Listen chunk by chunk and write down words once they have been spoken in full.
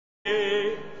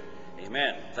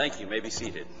Amen. Thank you. You may be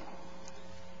seated.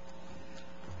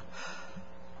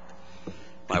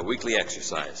 My weekly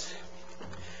exercise.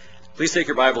 Please take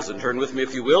your Bibles and turn with me,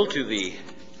 if you will, to the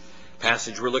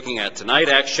passage we're looking at tonight,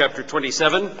 Acts chapter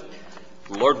 27.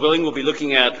 Lord willing, we'll be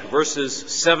looking at verses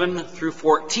 7 through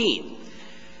 14.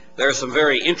 There are some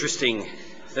very interesting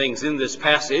things in this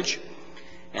passage,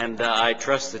 and I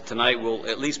trust that tonight we'll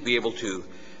at least be able to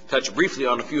touch briefly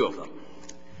on a few of them.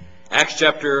 Acts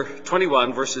chapter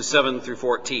 21, verses 7 through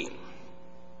 14.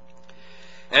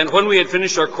 And when we had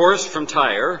finished our course from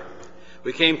Tyre,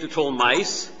 we came to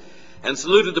Ptolemais, and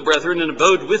saluted the brethren, and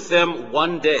abode with them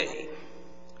one day.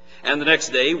 And the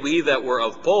next day we that were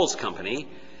of Paul's company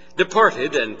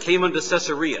departed, and came unto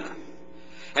Caesarea.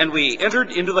 And we entered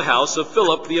into the house of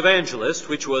Philip the evangelist,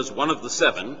 which was one of the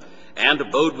 7, and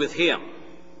abode with him.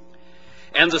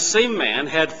 And the same man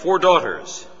had 4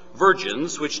 daughters,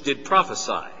 virgins, which did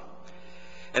prophesy.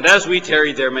 And as we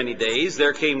tarried there many days,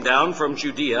 there came down from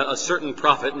Judea a certain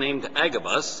prophet named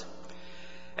Agabus.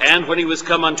 And when he was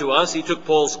come unto us, he took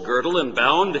Paul's girdle, and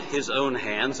bound his own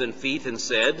hands and feet, and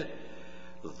said,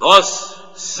 Thus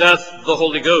saith the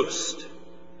Holy Ghost,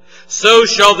 So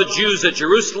shall the Jews at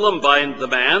Jerusalem bind the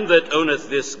man that owneth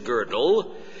this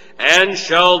girdle, and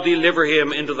shall deliver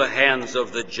him into the hands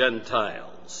of the Gentiles.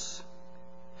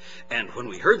 And when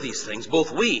we heard these things,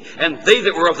 both we and they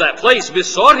that were of that place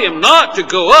besought him not to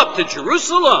go up to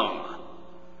Jerusalem.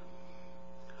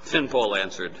 Then Paul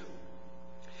answered,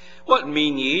 What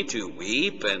mean ye to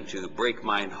weep and to break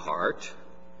mine heart?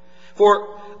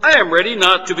 For I am ready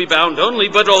not to be bound only,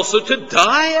 but also to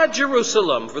die at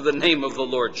Jerusalem for the name of the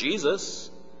Lord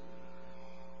Jesus.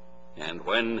 And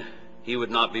when he would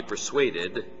not be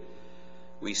persuaded,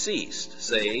 we ceased,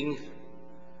 saying,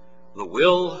 The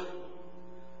will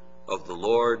of the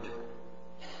Lord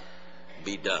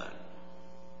be done.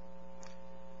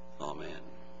 Amen.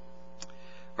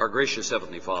 Our gracious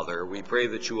Heavenly Father, we pray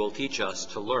that you will teach us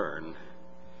to learn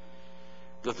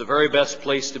that the very best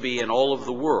place to be in all of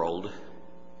the world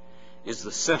is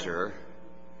the center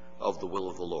of the will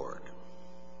of the Lord.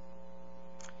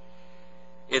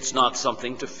 It's not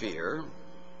something to fear.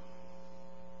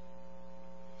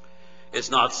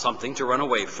 It's not something to run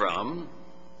away from.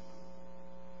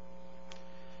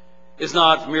 Is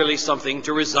not merely something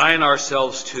to resign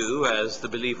ourselves to, as the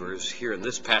believers here in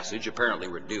this passage apparently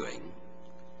were doing.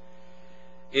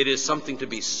 It is something to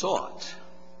be sought,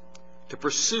 to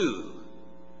pursue,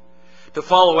 to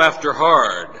follow after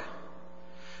hard,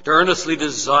 to earnestly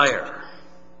desire,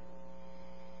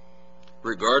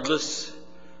 regardless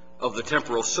of the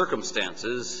temporal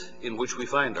circumstances in which we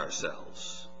find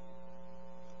ourselves.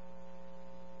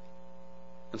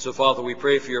 And so, Father, we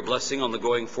pray for your blessing on the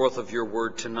going forth of your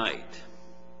word tonight,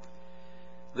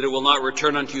 that it will not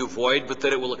return unto you void, but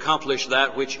that it will accomplish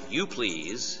that which you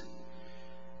please,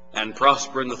 and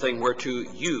prosper in the thing whereto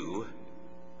you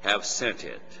have sent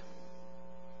it.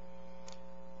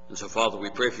 And so, Father, we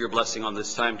pray for your blessing on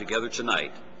this time together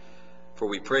tonight, for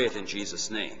we pray it in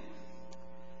Jesus' name.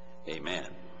 Amen.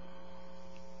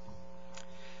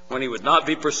 When he would not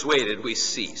be persuaded, we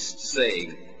ceased,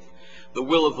 saying, The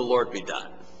will of the Lord be done.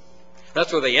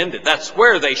 That's where they ended. That's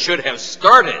where they should have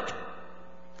started.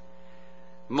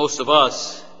 Most of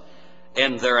us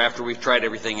end there after we've tried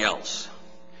everything else.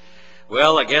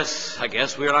 Well, I guess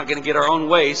we're not going to get our own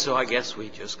way, so I guess we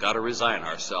just got to resign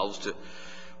ourselves to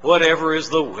whatever is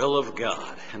the will of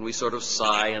God. And we sort of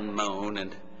sigh and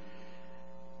moan.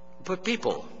 But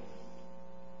people,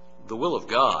 the will of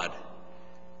God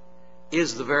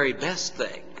is the very best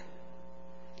thing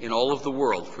in all of the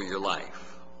world for your life.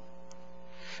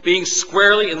 Being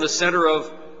squarely in the center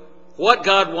of what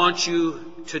God wants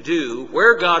you to do,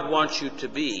 where God wants you to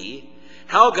be,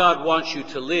 how God wants you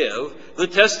to live, the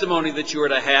testimony that you are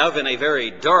to have in a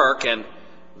very dark and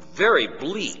very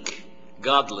bleak,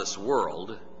 godless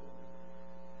world.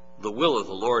 The will of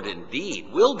the Lord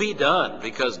indeed will be done,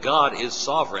 because God is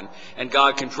sovereign and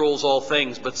God controls all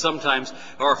things, but sometimes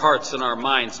our hearts and our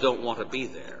minds don't want to be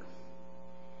there.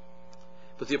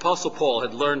 But the Apostle Paul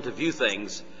had learned to view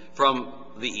things from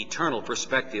the eternal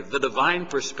perspective, the divine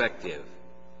perspective.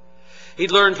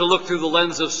 He'd learned to look through the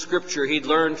lens of Scripture. He'd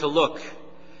learned to look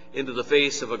into the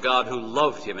face of a God who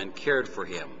loved him and cared for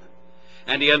him.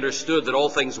 And he understood that all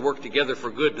things work together for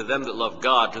good to them that love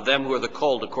God, to them who are the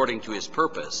called according to his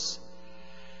purpose.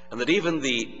 And that even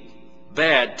the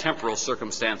bad temporal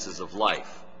circumstances of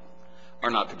life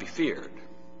are not to be feared.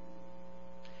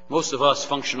 Most of us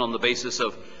function on the basis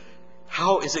of,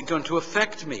 how is it going to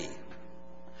affect me?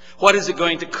 What is it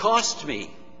going to cost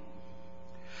me?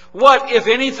 What, if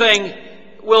anything,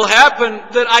 will happen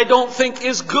that I don't think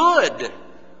is good?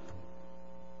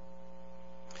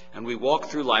 and we walk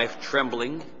through life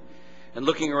trembling and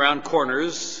looking around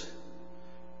corners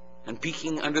and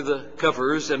peeking under the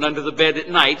covers and under the bed at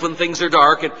night when things are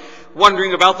dark and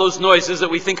wondering about those noises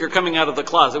that we think are coming out of the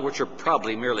closet, which are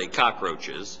probably merely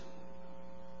cockroaches.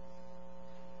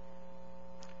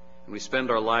 And we spend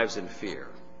our lives in fear.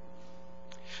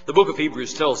 The book of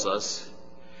Hebrews tells us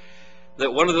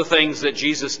that one of the things that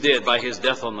Jesus did by his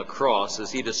death on the cross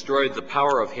is he destroyed the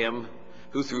power of him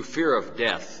who through fear of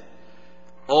death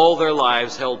all their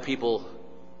lives held people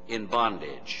in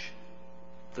bondage,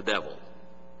 the devil.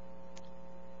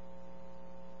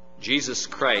 Jesus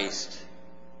Christ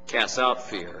casts out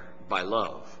fear by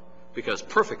love, because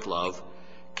perfect love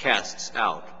casts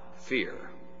out fear.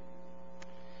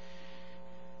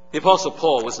 The Apostle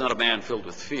Paul was not a man filled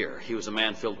with fear. He was a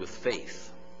man filled with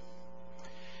faith.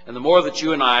 And the more that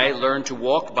you and I learn to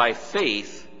walk by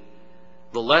faith,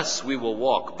 the less we will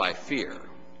walk by fear.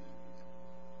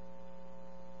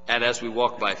 And as we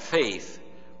walk by faith,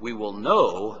 we will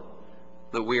know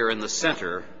that we are in the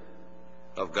center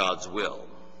of God's will.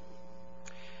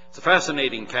 It's a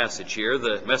fascinating passage here,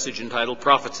 the message entitled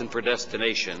Prophets and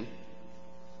Predestination.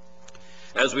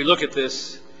 As we look at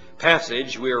this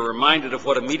passage, we are reminded of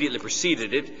what immediately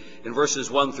preceded it in verses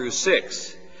 1 through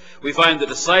 6. We find the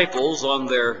disciples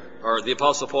the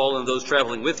Apostle Paul and those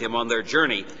traveling with him on their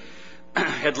journey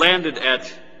had landed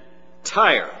at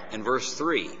Tyre in verse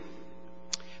 3.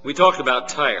 We talked about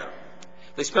Tyre.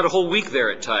 They spent a whole week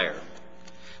there at Tyre.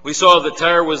 We saw that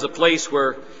Tyre was a place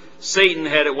where Satan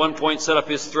had at one point set up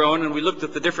his throne, and we looked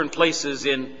at the different places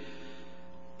in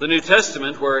the New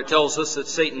Testament where it tells us that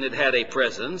Satan had a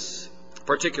presence,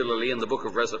 particularly in the book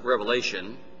of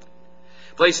Revelation.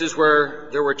 Places where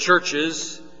there were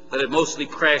churches that had mostly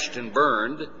crashed and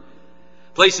burned.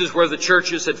 Places where the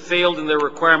churches had failed in their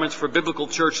requirements for biblical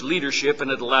church leadership and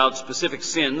had allowed specific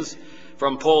sins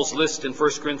from Paul's list in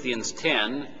 1 Corinthians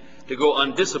 10 to go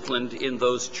undisciplined in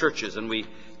those churches, and we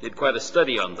did quite a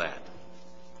study on that.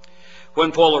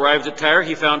 When Paul arrived at Tyre,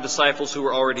 he found disciples who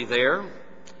were already there.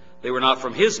 They were not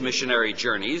from his missionary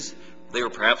journeys. They were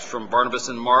perhaps from Barnabas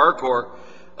and Mark, or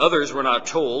others were not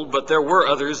told, but there were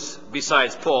others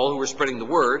besides Paul who were spreading the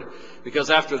word, because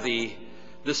after the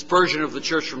dispersion of the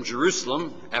church from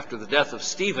Jerusalem, after the death of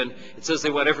Stephen, it says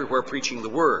they went everywhere preaching the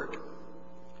word.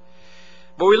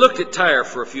 But we looked at Tyre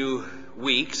for a few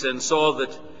weeks and saw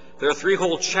that there are 3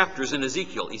 whole chapters in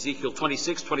Ezekiel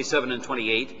 26, 27, and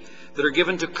 28, that are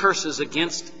given to curses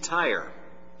against Tyre.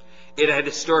 It had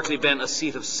historically been a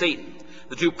seat of Satan.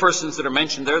 The 2 persons that are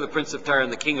mentioned there, the prince of Tyre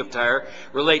and the king of Tyre,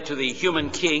 relate to the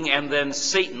human king and then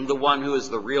Satan, the one who is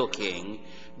the real king,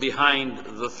 behind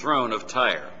the throne of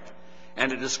Tyre.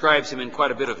 And it describes him in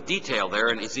quite a bit of detail there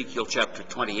in Ezekiel chapter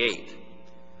 28.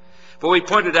 But we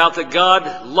pointed out that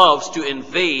God loves to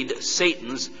invade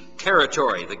Satan's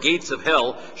territory. The gates of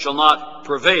hell shall not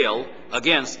prevail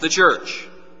against the church.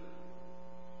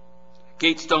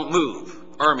 Gates don't move,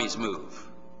 armies move.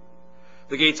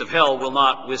 The gates of hell will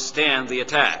not withstand the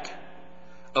attack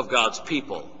of God's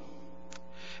people.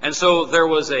 And so there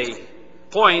was a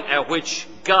point at which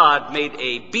God made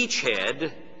a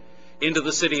beachhead into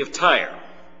the city of Tyre.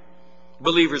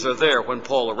 Believers are there when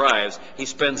Paul arrives. He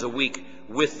spends a week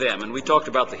with them. And we talked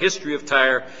about the history of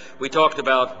Tyre. We talked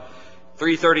about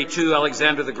 332,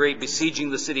 Alexander the Great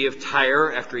besieging the city of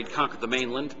Tyre after he'd conquered the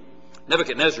mainland.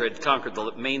 Nebuchadnezzar had conquered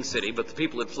the main city, but the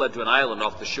people had fled to an island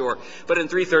off the shore. But in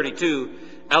 332,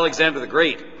 Alexander the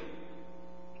Great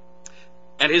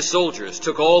and his soldiers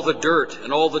took all the dirt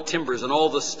and all the timbers and all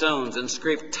the stones and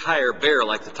scraped Tyre bare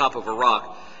like the top of a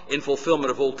rock in fulfillment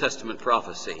of Old Testament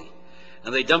prophecy.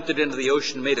 And they dumped it into the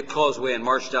ocean, made a causeway, and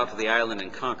marched out to the island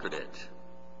and conquered it.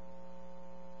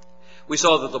 We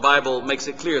saw that the Bible makes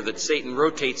it clear that Satan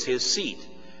rotates his seat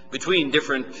between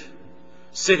different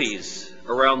cities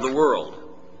around the world.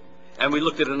 And we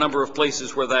looked at a number of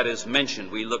places where that is mentioned.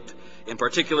 We looked in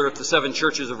particular at the 7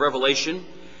 churches of Revelation,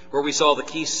 where we saw the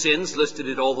key sins listed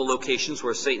at all the locations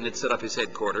where Satan had set up his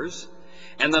headquarters.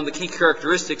 And then the key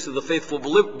characteristics of the faithful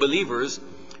believers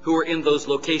who were in those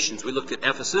locations. We looked at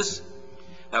Ephesus.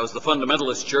 That was the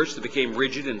fundamentalist church that became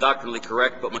rigid and doctrinally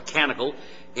correct, but mechanical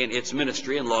in its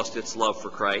ministry and lost its love for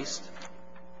Christ.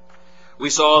 We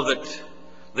saw that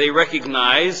they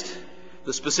recognized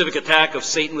the specific attack of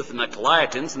Satan with the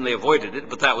Nicolaitans, and they avoided it,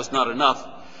 but that was not enough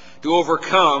to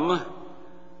overcome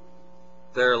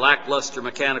their lackluster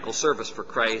mechanical service for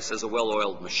Christ as a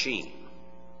well-oiled machine.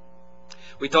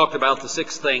 We talked about the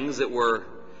 6 things that were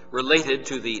related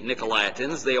to the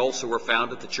Nicolaitans. They also were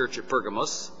found at the church at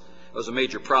Pergamos. It was a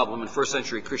major problem in first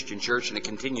century Christian church, and it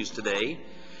continues today.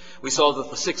 We saw that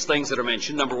the 6 things that are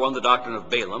mentioned, number 1, the doctrine of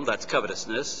Balaam, that's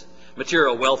covetousness.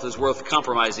 material wealth is worth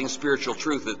compromising, spiritual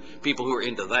truth is people who are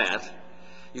into that.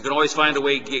 You can always find a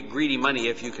way to get greedy money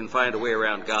if you can find a way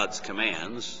around God's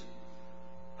commands.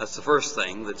 That's the first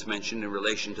thing that's mentioned in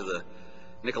relation to the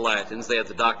Nicolaitans. They had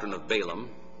the doctrine of Balaam.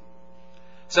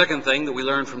 Second thing that we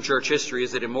learn from church history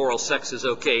is that immoral sex is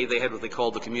okay. They had what they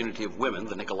called the community of women,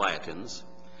 the Nicolaitans.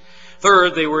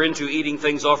 Third, they were into eating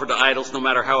things offered to idols, no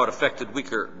matter how it affected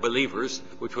weaker believers,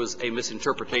 which was a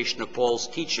misinterpretation of Paul's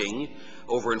teaching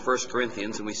over in 1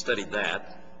 Corinthians, and we studied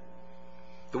that.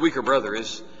 The weaker brother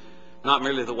is not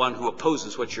merely the one who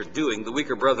opposes what you're doing. The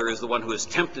weaker brother is the one who is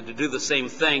tempted to do the same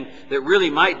thing that really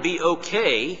might be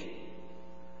okay,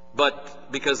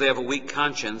 but because they have a weak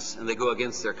conscience and they go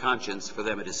against their conscience, for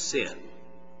them it is sin.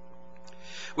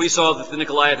 We saw that the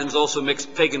Nicolaitans also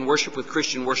mixed pagan worship with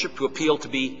Christian worship to appeal to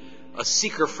be a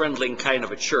seeker-friendly kind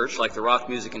of a church, like the rock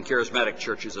music and charismatic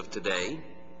churches of today.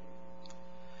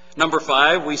 Number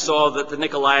 5, we saw that the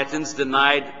Nicolaitans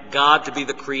denied God to be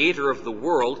the creator of the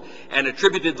world and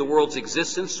attributed the world's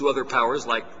existence to other powers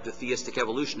like the theistic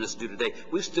evolutionists do today.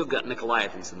 We've still got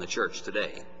Nicolaitans in the church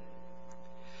today.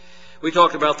 We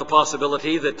talked about the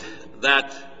possibility that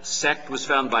that sect was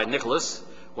found by Nicholas,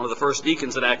 one of the first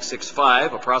deacons in Acts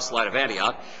 6:5, a proselyte of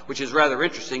Antioch, which is rather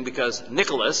interesting because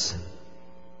Nicholas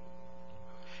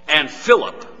and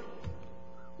Philip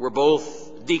were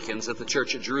both deacons at the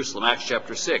church at Jerusalem, Acts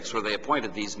chapter 6, where they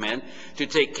appointed these men to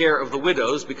take care of the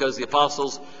widows because the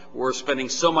apostles were spending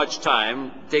so much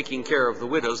time taking care of the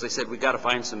widows. They said, we've got to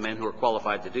find some men who are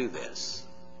qualified to do this.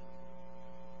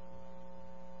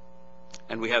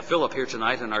 And we have Philip here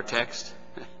tonight in our text.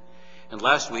 And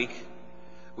last week,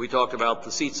 we talked about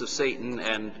the seats of Satan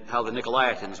and how the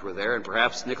Nicolaitans were there, and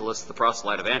perhaps Nicholas, the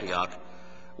proselyte of Antioch,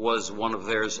 was one of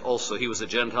theirs also. He was a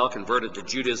Gentile, converted to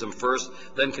Judaism first,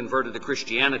 then converted to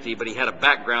Christianity, but he had a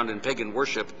background in pagan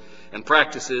worship and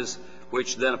practices,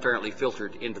 which then apparently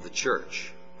filtered into the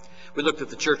church. We looked at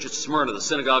the church at Smyrna, the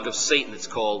synagogue of Satan, it's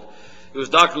called. It was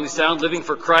doctrinally sound, living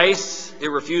for Christ. It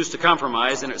refused to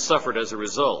compromise, and it suffered as a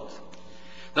result.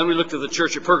 Then we looked at the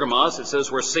church at Pergamos. It says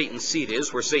where Satan's seat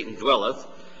is, where Satan dwelleth.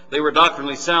 They were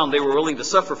doctrinally sound. They were willing to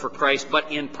suffer for Christ,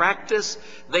 but in practice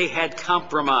they had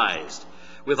compromised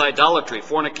with idolatry,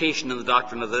 fornication, and the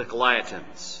doctrine of the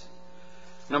Nicolaitans.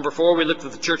 Number 4, we looked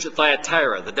at the church at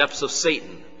Thyatira, the depths of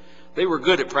Satan. They were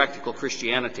good at practical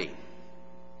Christianity.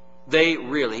 They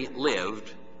really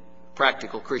lived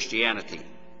practical Christianity.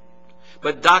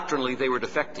 But doctrinally they were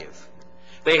defective.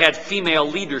 They had female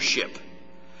leadership.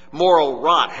 Moral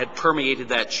rot had permeated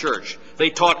that church.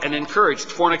 They taught and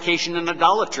encouraged fornication and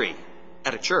idolatry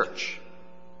at a church.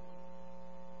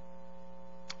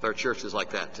 There are churches like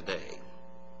that today.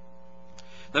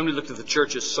 Then we looked at the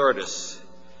church at Sardis.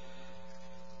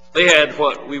 They had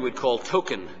what we would call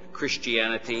token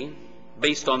Christianity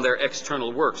based on their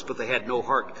external works, but they had no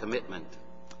heart commitment.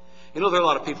 You know, there are a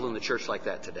lot of people in the church like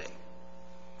that today.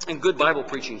 And good Bible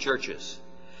preaching churches.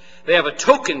 They have a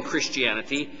token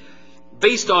Christianity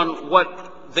based on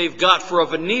what they've got for a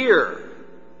veneer,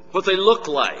 what they look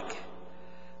like,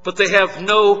 but they have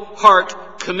no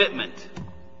heart commitment.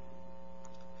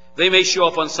 They may show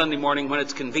up on Sunday morning when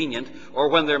it's convenient, or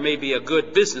when there may be a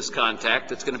good business contact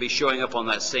that's going to be showing up on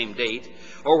that same date,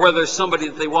 or where there's somebody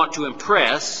that they want to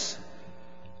impress,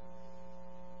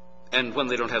 and when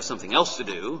they don't have something else to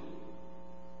do.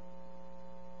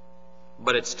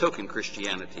 But it's token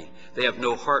Christianity. They have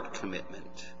no heart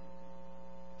commitment.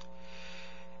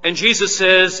 And Jesus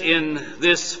says in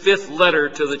this 5th letter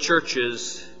to the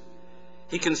churches,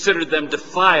 he considered them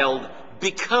defiled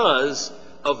because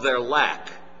of their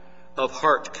lack of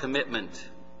heart commitment.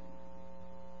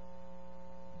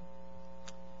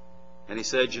 And he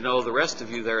said, you know, the rest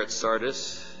of you there at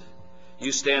Sardis,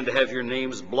 you stand to have your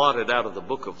names blotted out of the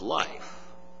book of life.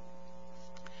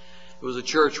 It was a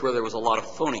church where there was a lot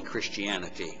of phony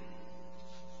Christianity.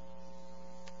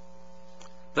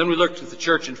 Then we looked at the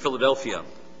church in Philadelphia.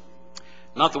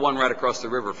 Not the one right across the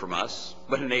river from us,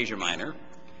 but in Asia Minor.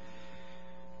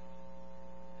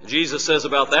 Jesus says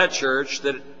about that church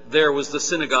that there was the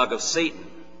synagogue of Satan.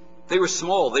 They were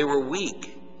small, they were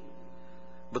weak,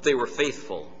 but they were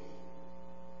faithful.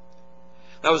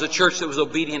 That was a church that was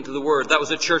obedient to the word. That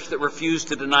was a church that refused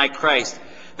to deny Christ.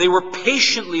 They were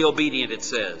patiently obedient, it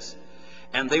says,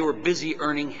 and they were busy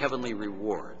earning heavenly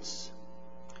rewards.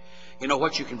 You know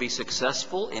what? You can be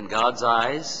successful in God's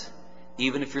eyes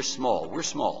even if you're small. We're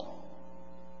small.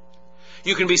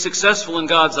 You can be successful in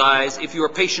God's eyes if you are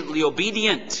patiently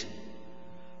obedient.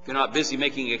 If you're not busy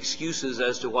making excuses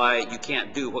as to why you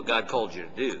can't do what God called you to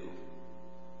do.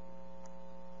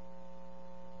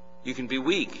 You can be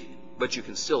weak, but you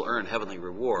can still earn heavenly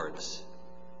rewards.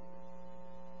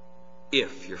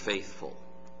 if you're faithful.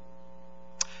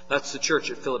 That's the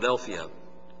church at Philadelphia,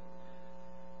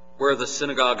 where the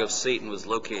synagogue of Satan was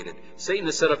located. Satan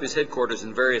has set up his headquarters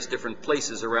in various different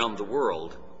places around the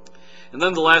world. And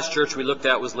then the last church we looked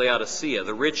at was Laodicea,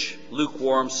 the rich,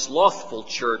 lukewarm, slothful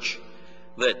church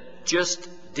that just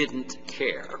didn't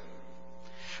care.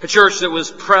 A church that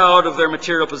was proud of their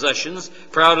material possessions,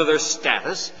 proud of their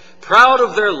status, proud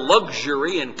of their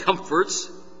luxury and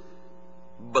comforts,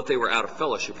 but they were out of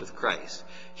fellowship with Christ.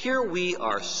 Here we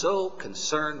are so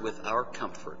concerned with our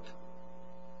comfort.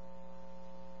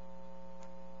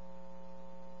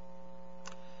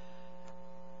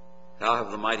 How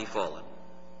have the mighty fallen?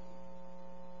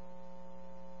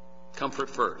 Comfort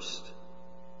first.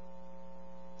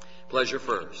 Pleasure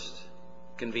first.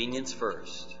 Convenience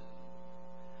first.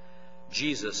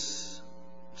 Jesus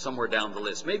somewhere down the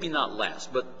list. Maybe not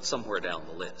last, but somewhere down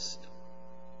the list.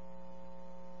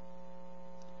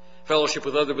 Fellowship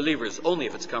with other believers only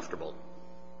if it's comfortable.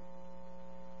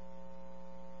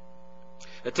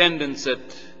 Attendance at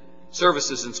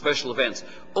services and special events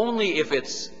only if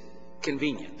it's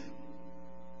convenient.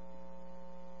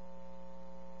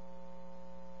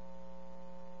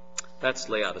 That's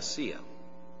Laodicea.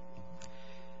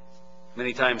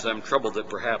 Many times I'm troubled that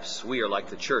perhaps we are like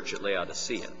the church at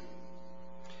Laodicea.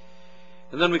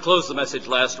 And then we closed the message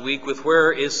last week with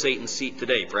where is Satan's seat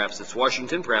today? Perhaps it's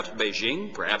Washington, perhaps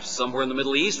Beijing, perhaps somewhere in the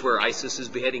Middle East where ISIS is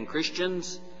beheading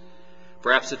Christians.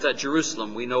 Perhaps it's at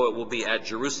Jerusalem. We know it will be at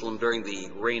Jerusalem during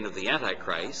the reign of the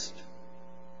Antichrist.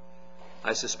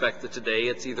 I suspect that today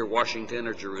it's either Washington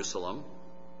or Jerusalem.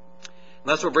 And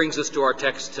that's what brings us to our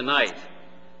text tonight,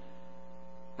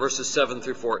 verses 7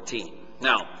 through 14.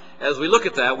 Now, as we look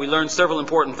at that, we learn several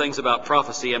important things about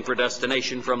prophecy and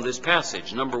predestination from this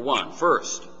passage. Number one,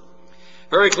 first,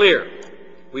 very clear,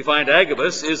 we find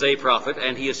Agabus is a prophet,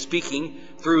 and he is speaking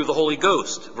through the Holy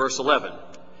Ghost, verse 11.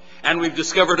 And we've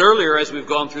discovered earlier, as we've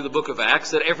gone through the book of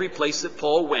Acts, that every place that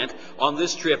Paul went on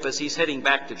this trip as he's heading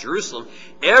back to Jerusalem,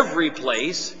 every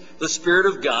place the Spirit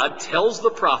of God tells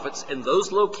the prophets in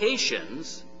those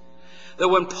locations that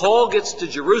when Paul gets to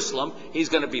Jerusalem, he's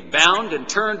going to be bound and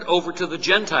turned over to the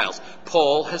Gentiles.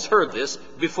 Paul has heard this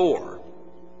before.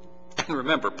 And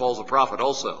remember, Paul's a prophet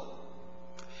also.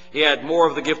 He had more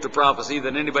of the gift of prophecy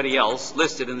than anybody else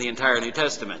listed in the entire New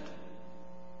Testament.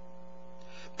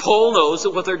 Paul knows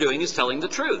that what they're doing is telling the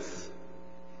truth.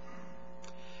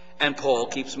 And Paul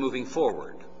keeps moving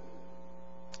forward.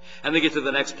 And they get to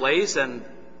the next place, and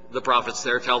the prophets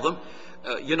there tell them,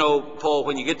 you know, Paul,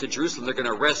 when you get to Jerusalem, they're going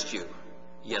to arrest you.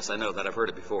 Yes, I know that. I've heard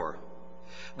it before.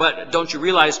 But don't you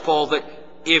realize, Paul, that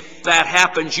if that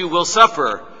happens, you will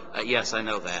suffer? Yes, I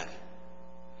know that.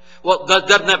 Well,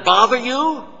 doesn't that bother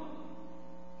you?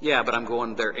 Yeah, but I'm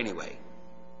going there anyway.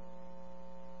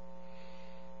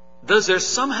 Does there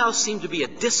somehow seem to be a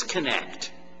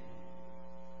disconnect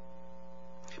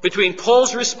between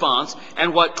Paul's response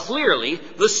and what clearly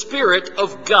the Spirit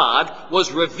of God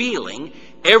was revealing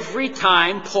every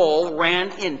time Paul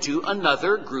ran into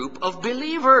another group of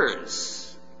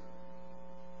believers?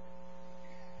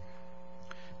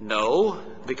 No,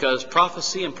 because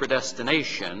prophecy and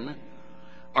predestination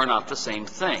are not the same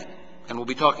thing. And we'll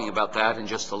be talking about that in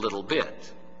just a little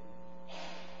bit.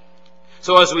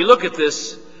 So as we look at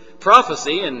this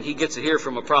prophecy, and he gets it here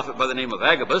from a prophet by the name of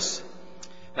Agabus,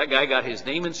 that guy got his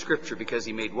name in Scripture because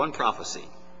he made one prophecy.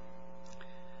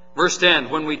 Verse 10,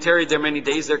 when we tarried there many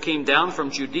days, there came down from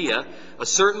Judea a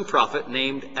certain prophet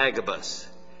named Agabus.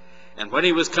 And when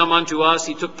he was come unto us,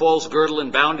 he took Paul's girdle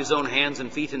and bound his own hands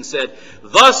and feet and said,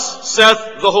 Thus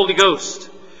saith the Holy Ghost,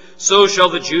 so shall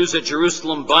the Jews at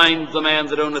Jerusalem bind the man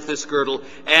that owneth this girdle,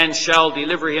 and shall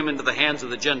deliver him into the hands of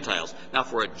the Gentiles. Now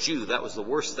for a Jew, that was the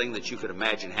worst thing that you could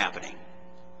imagine happening.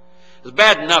 It was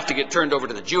bad enough to get turned over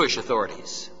to the Jewish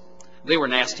authorities. They were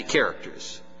nasty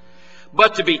characters.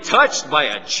 But to be touched by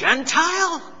a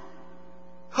Gentile?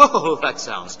 Oh, that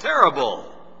sounds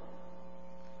terrible.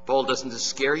 Paul, doesn't this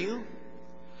scare you?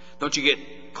 Don't you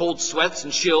get cold sweats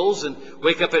and chills and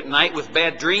wake up at night with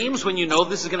bad dreams when you know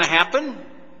this is going to happen?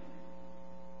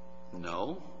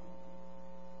 No.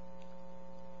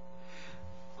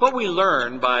 What we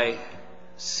learn by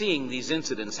seeing these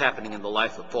incidents happening in the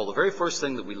life of Paul, the very first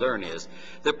thing that we learn is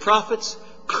that prophets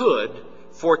could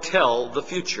foretell the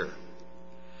future.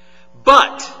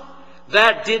 But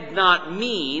that did not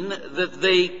mean that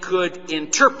they could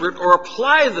interpret or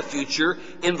apply the future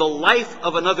in the life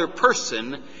of another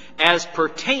person as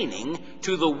pertaining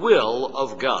to the will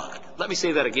of God. Let me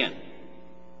say that again.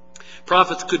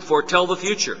 Prophets could foretell the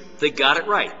future. They got it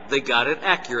right. They got it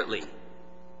accurately.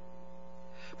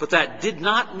 But that did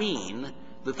not mean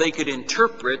that they could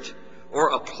interpret or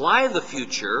apply the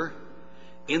future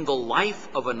in the life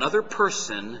of another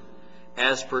person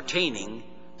as pertaining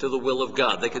to the will of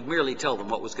God. They could merely tell them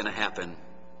what was going to happen.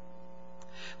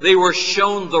 They were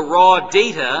shown the raw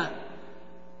data,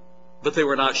 but they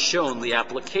were not shown the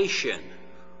application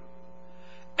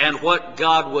and what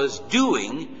God was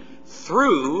doing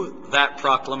through that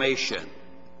proclamation.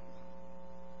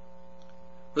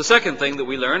 The second thing that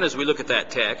we learn as we look at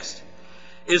that text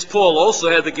is Paul also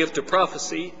had the gift of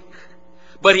prophecy,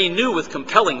 but he knew with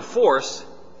compelling force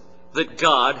that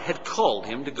God had called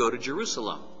him to go to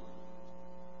Jerusalem.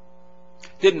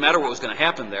 Didn't matter what was going to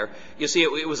happen there. You see,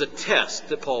 it was a test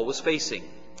that Paul was facing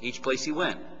each place he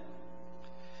went.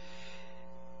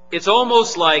 It's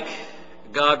almost like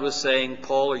God was saying,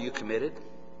 Paul, are you committed?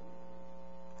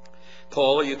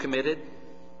 Paul, are you committed?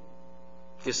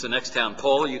 It's the next town.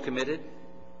 Paul, are you committed?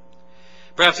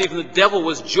 Perhaps even the devil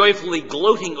was joyfully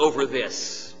gloating over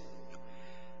this.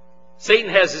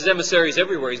 Satan has his emissaries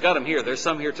everywhere. He's got them here. There's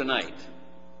some here tonight.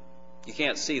 You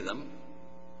can't see them.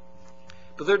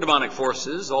 But they're demonic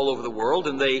forces all over the world,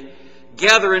 and they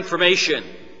gather information.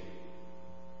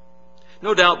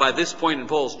 No doubt by this point in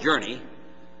Paul's journey,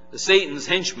 Satan's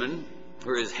henchmen,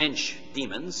 or his hench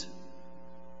demons,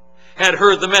 had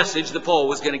heard the message that Paul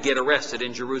was going to get arrested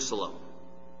in Jerusalem.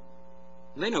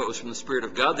 And they knew it was from the Spirit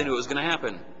of God. They knew it was going to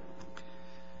happen.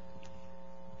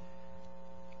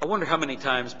 I wonder how many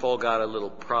times Paul got a little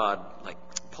prod, like,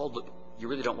 Paul, you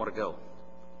really don't want to go.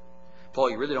 Paul,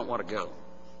 you really don't want to go.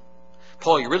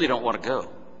 Paul, you really don't want to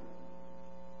go.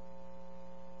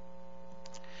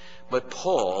 But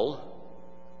Paul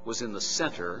was in the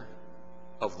center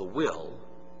of the will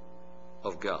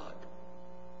of God.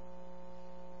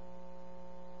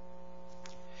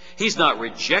 He's not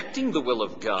rejecting the will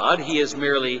of God. He is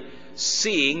merely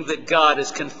seeing that God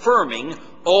is confirming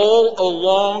all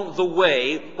along the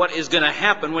way what is going to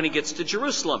happen when he gets to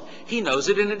Jerusalem. He knows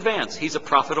it in advance. He's a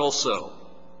prophet also.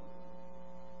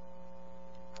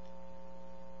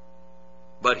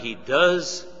 But he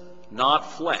does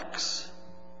not flex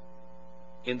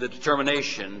in the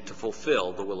determination to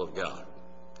fulfill the will of God.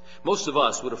 Most of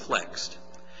us would have flexed.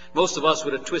 Most of us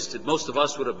would have twisted. Most of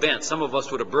us would have bent. Some of us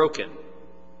would have broken.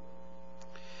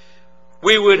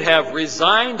 We would have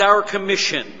resigned our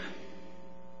commission.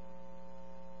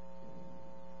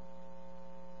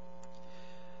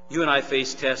 You and I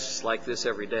face tests like this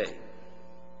every day.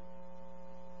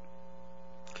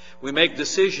 We make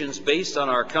decisions based on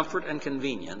our comfort and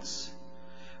convenience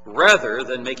rather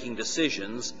than making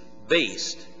decisions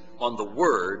based on the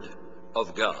Word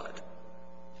of God.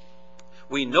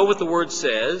 We know what the Word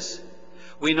says.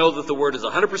 We know that the Word is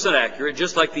 100% accurate,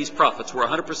 just like these prophets were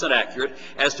 100% accurate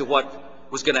as to what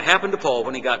was going to happen to Paul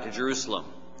when he got to Jerusalem.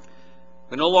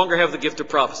 We no longer have the gift of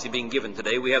prophecy being given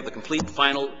today. We have the complete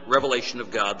final revelation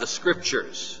of God, the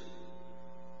Scriptures.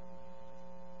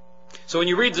 So when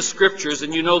you read the Scriptures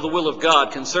and you know the will of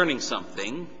God concerning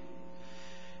something,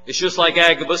 it's just like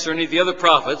Agabus or any of the other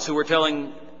prophets who were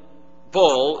telling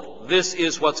Paul, this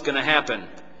is what's going to happen.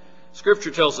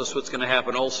 Scripture tells us what's going to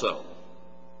happen also.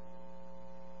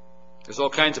 There's all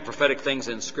kinds of prophetic things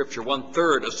in Scripture.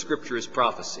 1/3 of Scripture is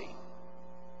prophecy.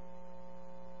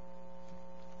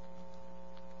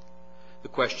 The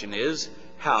question is,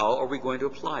 how are we going to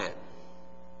apply it?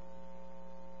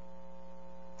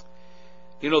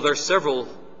 You know, there are several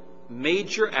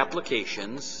major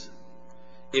applications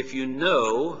if you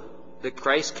know that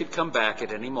Christ could come back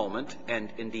at any moment,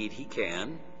 and indeed he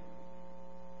can.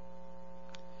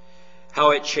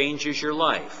 How it changes your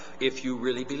life if you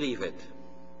really believe it.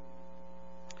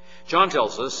 John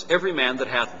tells us, every man that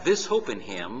hath this hope in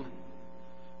him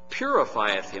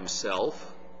purifieth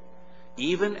himself,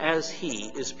 even as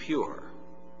he is pure.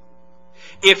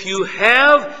 If you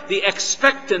have the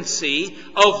expectancy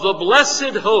of the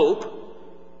blessed hope,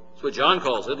 that's what John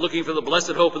calls it, looking for the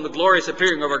blessed hope and the glorious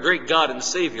appearing of our great God and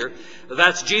Savior,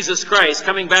 that's Jesus Christ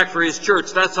coming back for his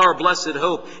church. That's our blessed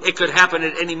hope. It could happen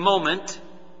at any moment.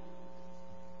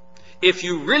 If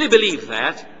you really believe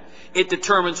that, it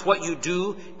determines what you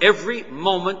do every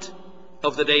moment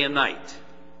of the day and night.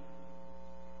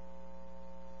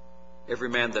 Every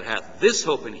man that hath this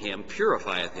hope in him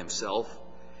purifieth himself,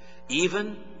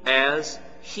 even as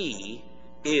he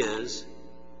is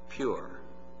pure.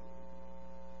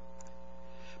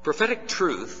 Prophetic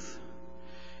truth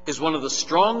is one of the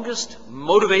strongest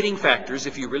motivating factors,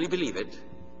 if you really believe it,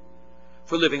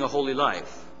 for living a holy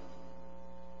life.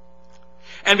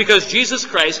 And because Jesus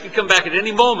Christ could come back at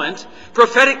any moment,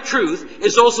 prophetic truth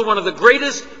is also one of the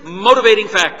greatest motivating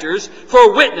factors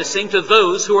for witnessing to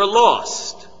those who are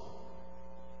lost.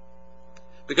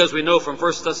 Because we know from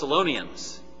 1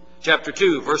 Thessalonians chapter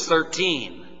 2, verse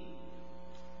 13,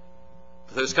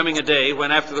 There's coming a day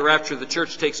when, after the rapture of the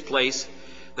church takes place,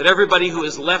 that everybody who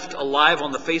is left alive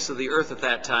on the face of the earth at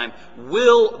that time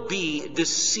will be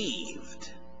deceived.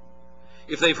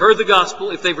 If they've heard the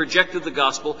gospel, if they've rejected the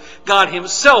gospel, God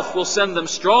himself will send them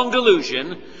strong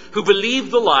delusion, who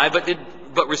believed the lie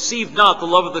but received not the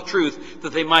love of the truth,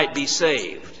 that they might be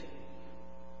saved.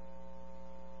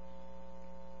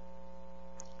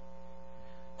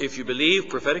 If you believe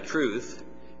prophetic truth,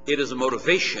 it is a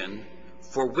motivation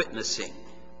for witnessing.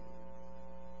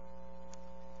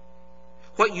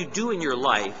 What you do in your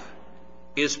life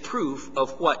is proof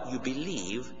of what you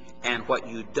believe and what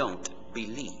you don't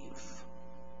believe.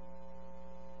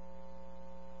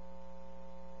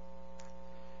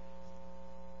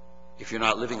 If you're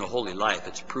not living a holy life,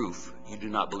 it's proof you do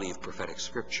not believe prophetic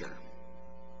scripture.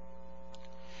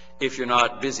 If you're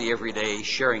not busy every day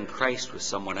sharing Christ with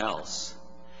someone else,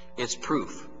 it's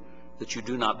proof that you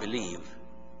do not believe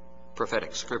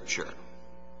prophetic scripture.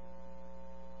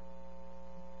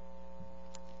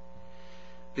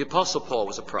 The Apostle Paul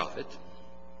was a prophet.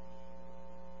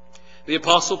 The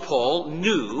Apostle Paul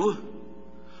knew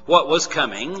what was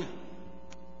coming.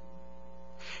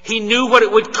 He knew what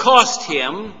it would cost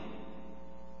him,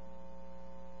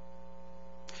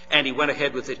 and he went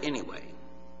ahead with it anyway.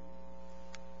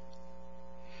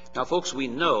 Now, folks, we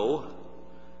know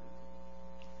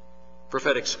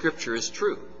prophetic scripture is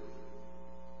true.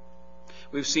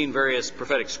 We've seen various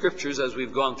prophetic scriptures as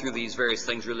we've gone through these various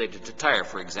things related to Tyre,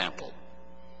 for example.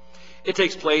 It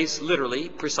takes place literally,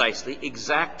 precisely,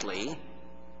 exactly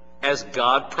as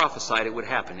God prophesied it would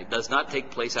happen. It does not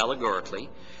take place allegorically.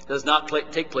 It does not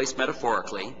take place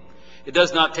metaphorically. It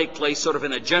does not take place sort of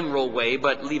in a general way,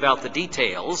 but leave out the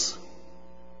details.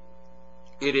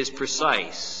 It is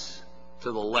precise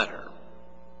to the letter.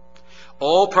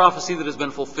 All prophecy that has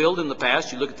been fulfilled in the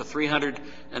past, you look at the 300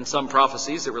 and some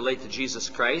prophecies that relate to Jesus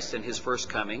Christ and his first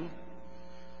coming,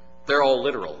 they're all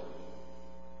literal.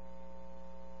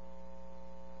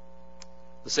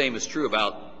 The same is true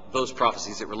about those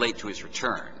prophecies that relate to his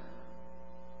return.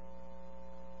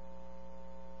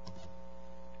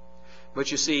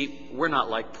 But you see, we're not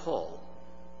like Paul.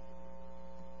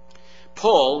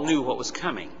 Paul knew what was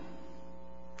coming.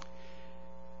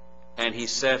 And he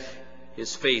set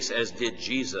his face, as did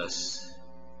Jesus,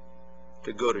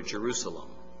 to go to Jerusalem.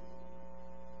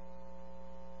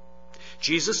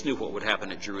 Jesus knew what would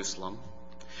happen at Jerusalem.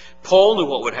 Paul knew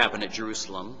what would happen at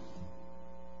Jerusalem.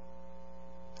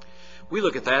 We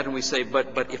look at that and we say,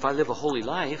 but if I live a holy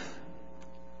life,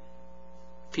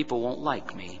 people won't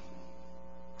like me.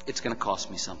 It's going to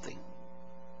cost me something.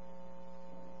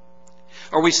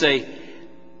 Or we say,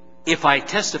 if I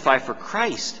testify for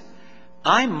Christ,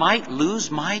 I might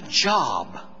lose my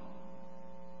job.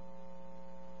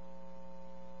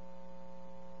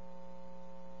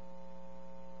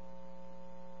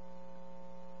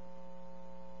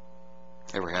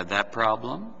 Ever had that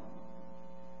problem?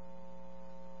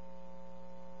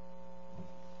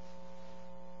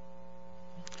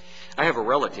 I have a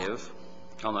relative,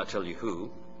 I'll not tell you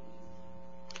who,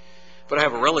 but I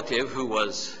have a relative who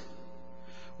was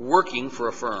working for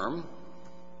a firm,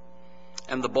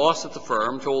 and the boss at the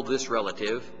firm told this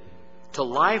relative to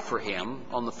lie for him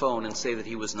on the phone and say that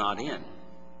he was not in.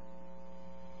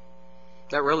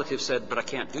 That relative said, but I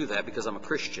can't do that because I'm a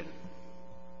Christian.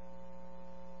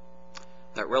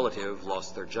 That relative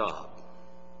lost their job.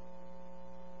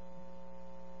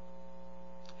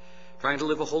 Trying to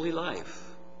live a holy life.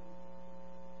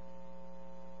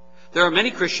 There are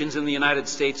many Christians in the United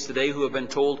States today who have been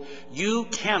told, you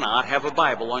cannot have a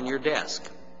Bible on your desk.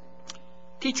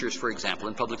 Teachers, for example,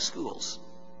 in public schools.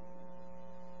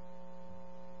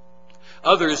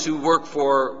 Others who work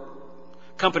for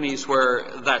companies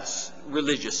where that's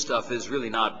religious stuff is really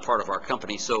not part of our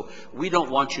company, so we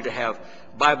don't want you to have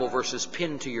Bible verses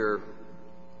pinned to your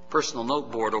personal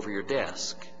noteboard over your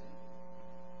desk.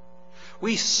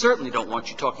 We certainly don't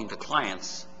want you talking to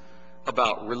clients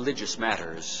about religious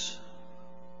matters.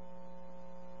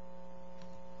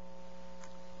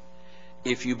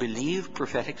 If you believe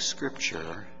prophetic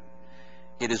scripture,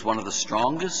 it is one of the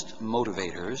strongest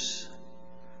motivators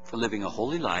for living a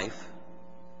holy life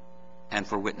and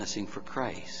for witnessing for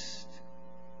Christ.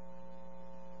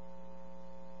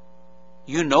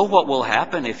 You know what will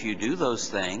happen if you do those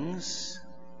things.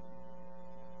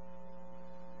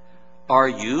 Are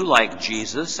you, like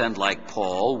Jesus and like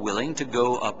Paul, willing to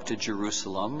go up to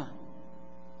Jerusalem,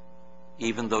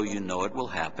 even though you know it will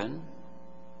happen?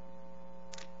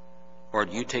 Or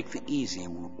do you take the easy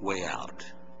way out?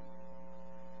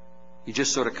 You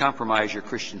just sort of compromise your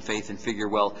Christian faith and figure,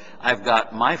 well, I've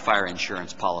got my fire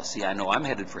insurance policy. I know I'm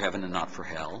headed for heaven and not for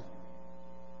hell.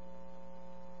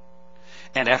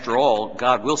 And after all,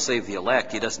 God will save the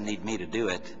elect. He doesn't need me to do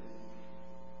it.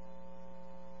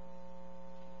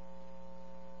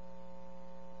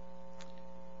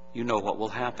 You know what will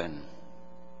happen.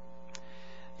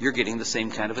 You're getting the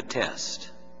same kind of a test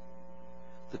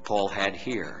that Paul had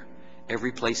here.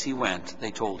 Every place he went,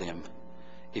 they told him,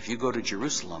 if you go to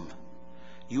Jerusalem,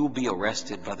 you will be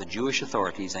arrested by the Jewish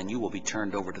authorities and you will be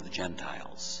turned over to the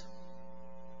Gentiles.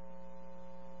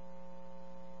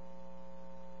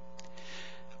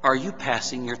 Are you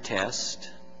passing your test?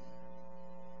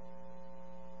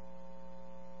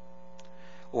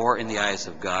 Or in the eyes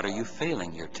of God, are you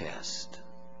failing your test?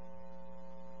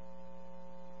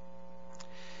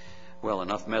 Well,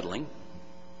 enough meddling.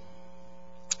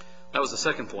 That was the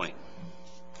second point.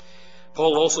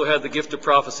 Paul also had the gift of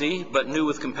prophecy, but knew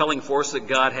with compelling force that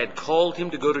God had called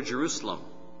him to go to Jerusalem.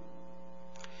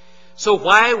 So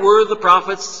why were the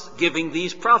prophets giving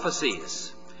these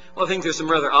prophecies? Well, I think there's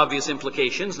some rather obvious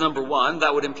implications. Number one,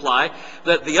 that would imply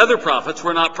that the other prophets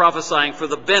were not prophesying for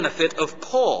the benefit of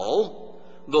Paul,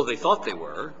 though they thought they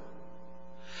were.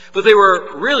 But they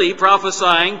were really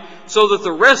prophesying so that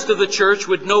the rest of the church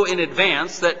would know in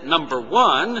advance that, number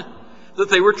one, that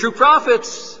they were true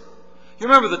prophets. You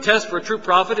remember the test for a true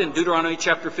prophet in Deuteronomy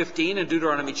chapter 15 and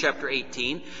Deuteronomy chapter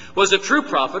 18 was a true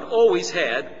prophet always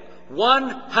had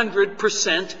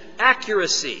 100%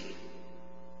 accuracy.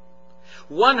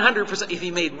 100%. If he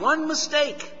made one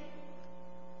mistake,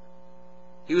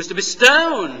 he was to be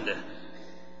stoned.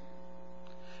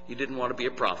 You didn't want to be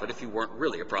a prophet if you weren't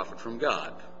really a prophet from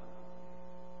God.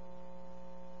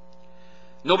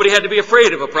 Nobody had to be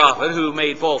afraid of a prophet who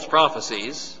made false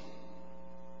prophecies.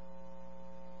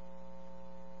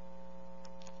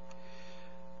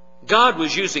 God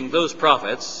was using those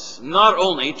prophets not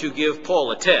only to give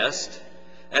Paul a test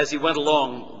as he went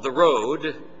along the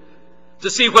road to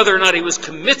see whether or not he was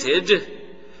committed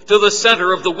to the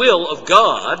center of the will of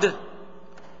God,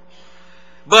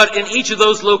 but in each of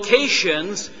those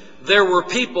locations there were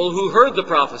people who heard the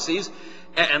prophecies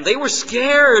and they were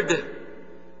scared.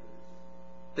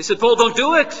 They said, Paul, don't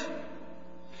do it.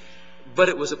 But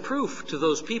it was a proof to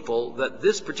those people that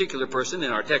this particular person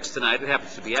in our text tonight, it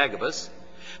happens to be Agabus,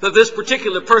 that this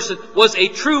particular person was a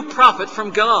true prophet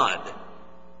from God.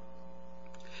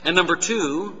 And number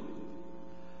two,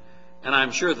 and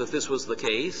I'm sure that this was the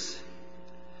case,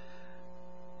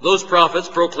 those prophets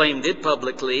proclaimed it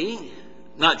publicly,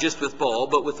 not just with Paul,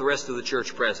 but with the rest of the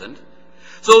church present,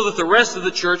 so that the rest of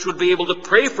the church would be able to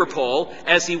pray for Paul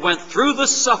as he went through the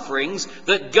sufferings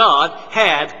that God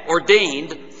had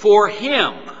ordained for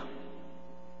him.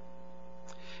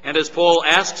 And as Paul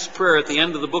asks prayer at the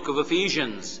end of the book of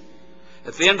Ephesians,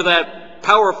 at the end of that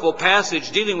powerful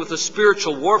passage dealing with the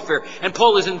spiritual warfare, and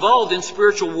Paul is involved in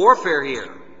spiritual warfare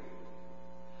here,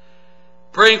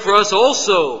 praying for us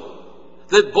also,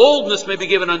 that boldness may be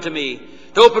given unto me,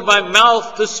 to open my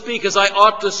mouth to speak as I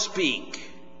ought to speak.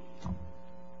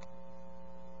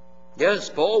 Yes,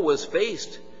 Paul was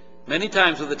faced many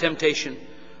times with the temptation,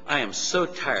 I am so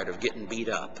tired of getting beat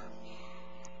up.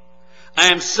 I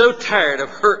am so tired of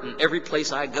hurting every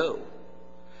place I go.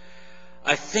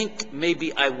 I think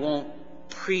maybe I won't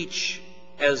preach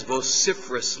as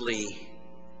vociferously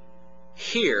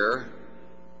here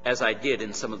as I did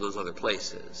in some of those other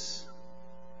places.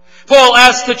 Paul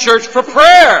asked the church for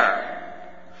prayer.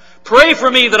 Pray for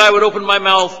me that I would open my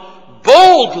mouth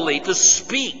boldly to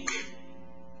speak.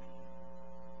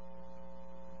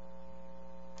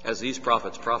 As these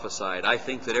prophets prophesied, I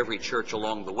think that every church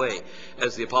along the way,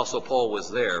 as the Apostle Paul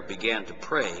was there, began to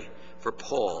pray for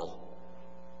Paul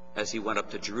as he went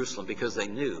up to Jerusalem, because they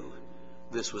knew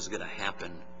this was going to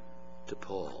happen to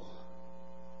Paul.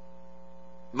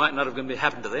 It might not have going to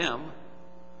happen to them,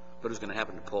 but it was going to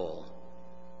happen to Paul.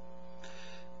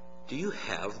 Do you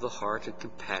have the heart and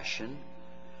compassion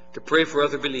to pray for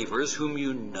other believers whom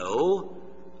you know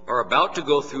are about to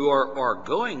go through or are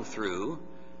going through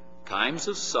times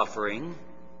of suffering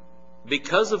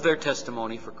because of their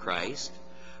testimony for Christ?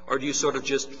 Or do you sort of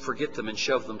just forget them and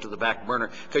shove them to the back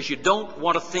burner because you don't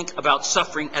want to think about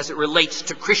suffering as it relates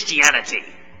to Christianity?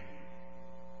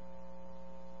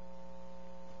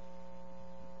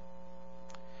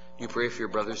 You pray for your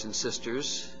brothers and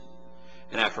sisters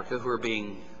in Africa who are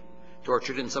being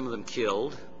tortured and some of them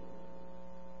killed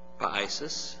by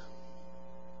ISIS,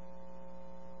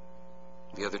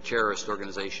 the other terrorist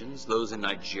organizations, those in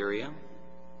Nigeria.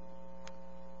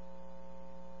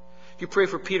 You pray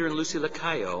for Peter and Lucy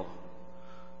Lacayo,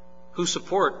 who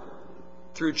support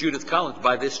through Judith Collins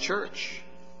by this church,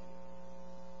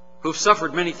 who've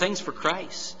suffered many things for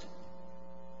Christ.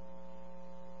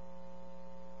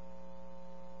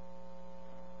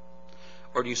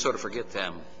 Or do you sort of forget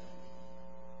them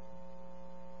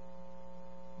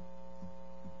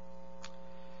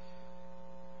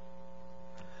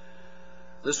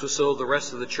This was so the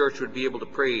rest of the church would be able to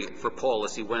pray for Paul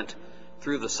as he went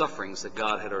through the sufferings that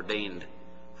God had ordained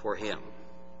for him.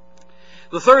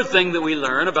 The third thing that we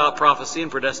learn about prophecy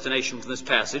and predestination from this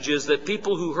passage is that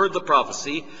people who heard the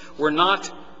prophecy were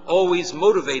not always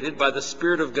motivated by the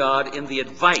Spirit of God in the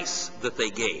advice that they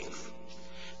gave.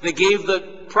 They gave the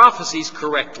prophecies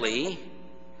correctly,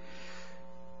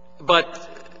 but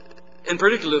in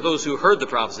particular those who heard the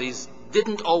prophecies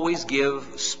didn't always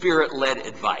give Spirit-led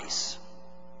advice.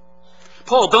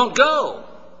 Paul, don't go.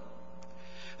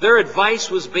 Their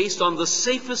advice was based on the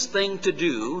safest thing to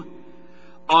do,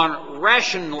 on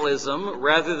rationalism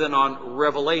rather than on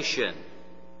revelation.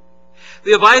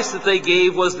 The advice that they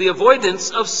gave was the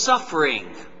avoidance of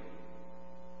suffering.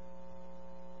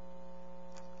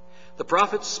 The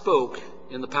prophets spoke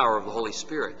in the power of the Holy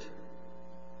Spirit,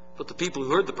 but the people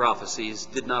who heard the prophecies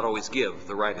did not always give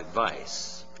the right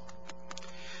advice.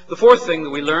 The fourth thing that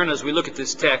we learn as we look at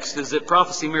this text is that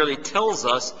prophecy merely tells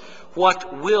us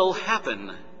what will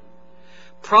happen.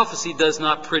 Prophecy does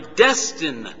not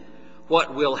predestine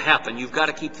what will happen. You've got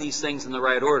to keep these things in the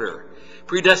right order.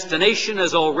 Predestination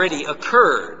has already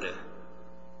occurred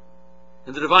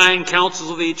in the divine counsels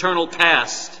of the eternal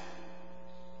past.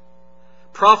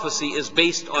 Prophecy is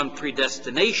based on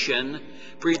predestination.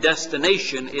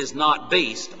 Predestination is not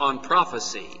based on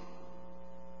prophecy.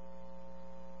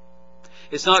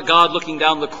 It's not God looking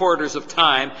down the corridors of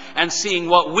time and seeing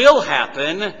what will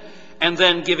happen and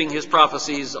then giving his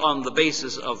prophecies on the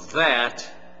basis of that,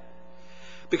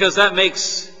 because that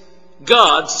makes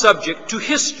God subject to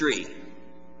history.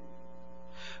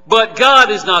 But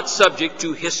God is not subject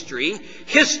to history.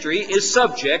 History is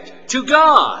subject to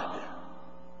God.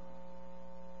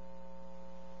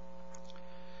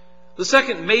 The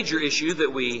second major issue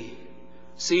that we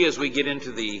see as we get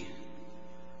into the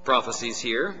prophecies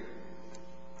here,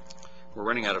 we're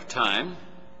running out of time,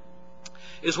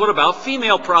 is what about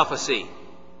female prophecy?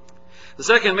 The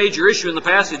second major issue in the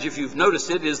passage, if you've noticed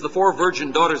it, is the 4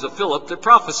 virgin daughters of Philip that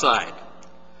prophesied.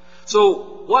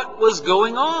 So what was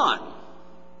going on?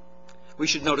 We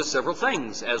should notice several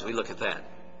things as we look at that.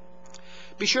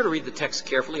 Be sure to read the text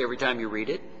carefully every time you read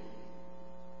it.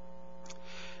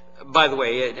 By the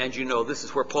way, and you know, this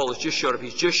is where Paul has just showed up.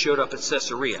 He's just showed up at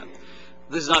Caesarea.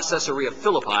 This is not Caesarea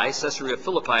Philippi. Caesarea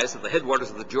Philippi is at the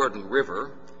headwaters of the Jordan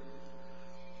River.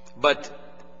 But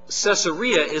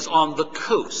Caesarea is on the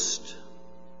coast.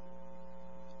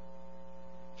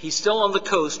 He's still on the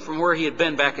coast from where he had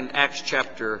been back in Acts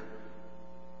chapter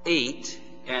 8,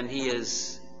 and he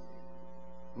is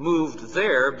moved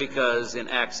there because in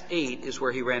Acts 8 is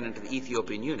where he ran into the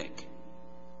Ethiopian eunuch.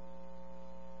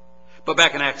 But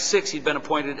back in Acts 6, he'd been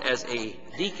appointed as a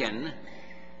deacon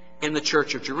in the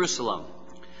church of Jerusalem.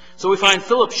 So we find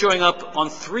Philip showing up on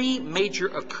 3 major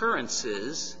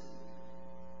occurrences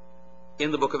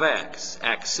in the book of Acts.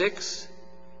 Acts 6,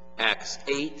 Acts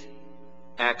 8,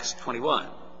 Acts 21.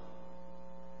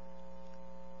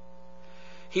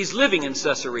 He's living in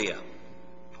Caesarea,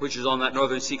 which is on that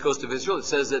northern seacoast of Israel. It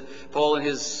says that Paul and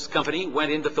his company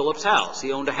went into Philip's house.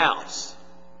 He owned a house.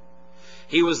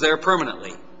 He was there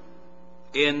permanently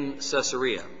in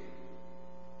Caesarea.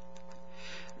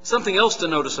 Something else to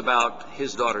notice about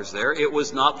his daughters there. It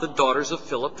was not the daughters of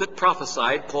Philip that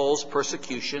prophesied Paul's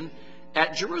persecution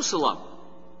at Jerusalem.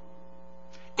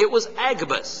 It was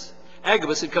Agabus.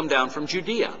 Agabus had come down from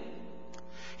Judea.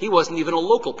 He wasn't even a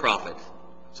local prophet,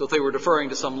 so they were deferring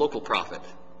to some local prophet.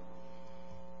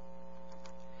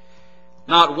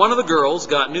 Not one of the girls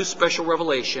got new special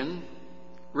revelation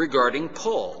regarding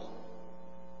Paul.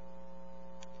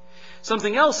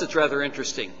 Something else that's rather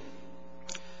interesting.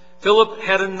 Philip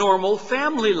had a normal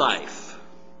family life.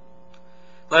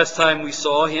 Last time we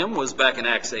saw him was back in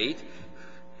Acts 8.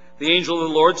 The angel of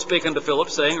the Lord spake unto Philip,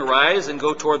 saying, Arise and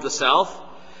go toward the south,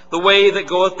 the way that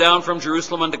goeth down from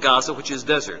Jerusalem unto Gaza, which is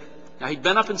desert. Now he'd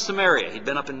been up in Samaria. He'd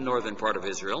been up in the northern part of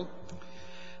Israel.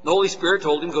 The Holy Spirit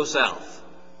told him, go south.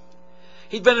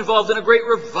 He'd been involved in a great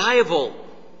revival.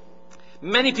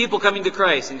 Many people coming to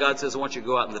Christ, and God says, I want you to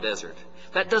go out in the desert.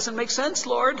 That doesn't make sense,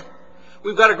 Lord.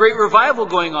 We've got a great revival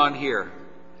going on here.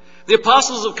 The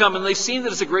apostles have come and they've seen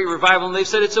that it's a great revival, and they've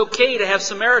said it's okay to have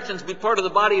Samaritans be part of the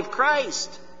body of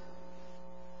Christ.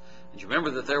 And you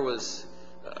remember that there was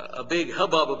a big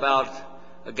hubbub about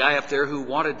a guy up there who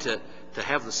wanted to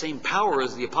have the same power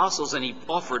as the apostles, and he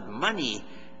offered money,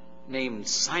 named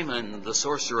Simon the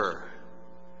sorcerer.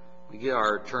 We get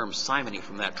our term simony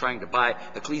from that, trying to buy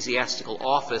ecclesiastical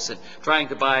office and trying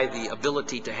to buy the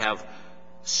ability to have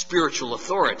spiritual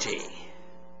authority.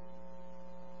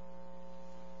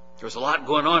 There's a lot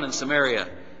going on in Samaria,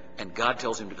 and God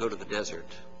tells him to go to the desert.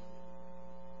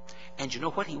 And you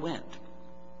know what? He went.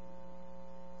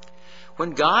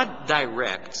 When God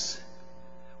directs,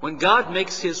 when God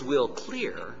makes his will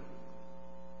clear,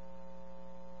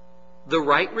 the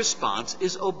right response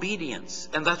is obedience.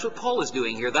 And that's what Paul is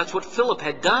doing here. That's what Philip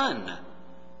had done.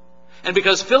 And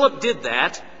because Philip did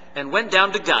that and went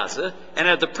down to Gaza and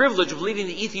had the privilege of leading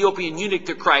the Ethiopian eunuch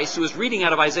to Christ, who was reading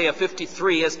out of Isaiah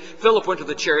 53 as Philip went to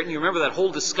the chariot, and you remember that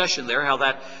whole discussion there, how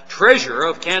that treasure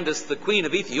of Candace, the queen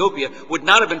of Ethiopia, would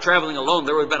not have been traveling alone.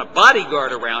 There would have been a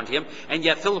bodyguard around him, and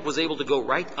yet Philip was able to go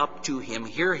right up to him,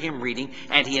 hear him reading,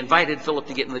 and he invited Philip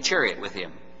to get in the chariot with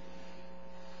him.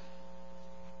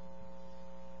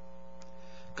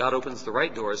 God opens the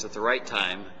right doors at the right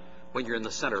time when you're in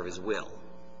the center of his will.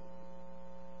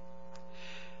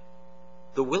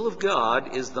 The will of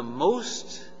God is the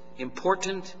most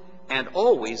important and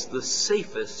always the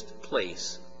safest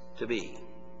place to be.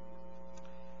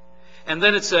 And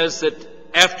then it says that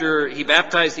after he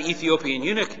baptized the Ethiopian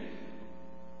eunuch,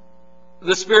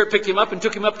 the Spirit picked him up and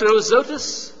took him up to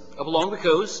Azotus, up along the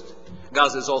coast.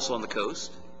 Gaza is also on the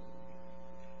coast.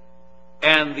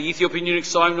 And the Ethiopian eunuch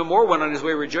saw him no more, went on his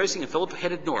way rejoicing, and Philip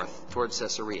headed north towards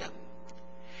Caesarea.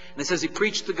 And it says he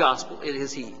preached the gospel. It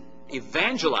is he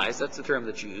evangelized, that's the term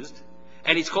that's used.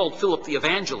 And he's called Philip the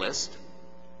evangelist,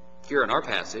 here in our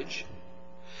passage.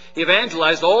 He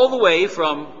evangelized all the way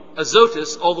from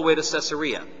Azotus all the way to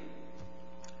Caesarea.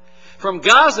 From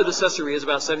Gaza to Caesarea is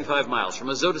about 75 miles. From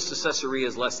Azotus to Caesarea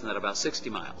is less than that, about 60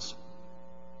 miles.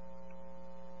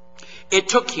 It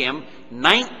took him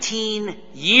 19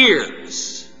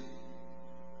 years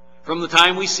from the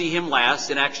time we see him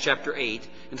last in Acts chapter 8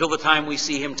 until the time we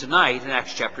see him tonight in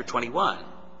Acts chapter 21.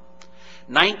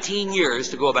 19 years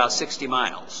to go about 60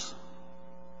 miles.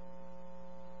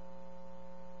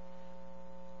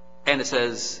 And it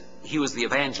says he was the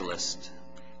evangelist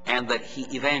and that he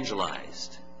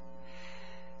evangelized.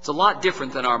 It's a lot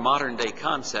different than our modern day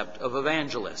concept of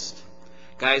evangelist.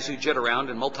 Guys who jet around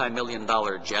in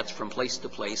multi-million-dollar jets from place to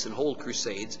place and hold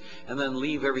crusades and then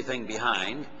leave everything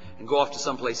behind and go off to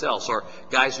someplace else. Or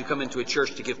guys who come into a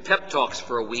church to give pep talks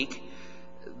for a week.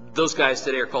 Those guys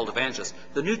today are called evangelists.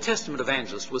 The New Testament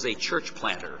evangelist was a church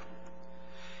planter.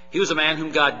 He was a man whom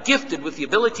God gifted with the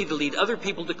ability to lead other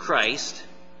people to Christ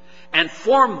and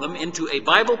form them into a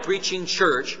Bible-preaching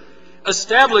church,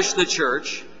 establish the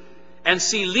church, and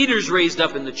see leaders raised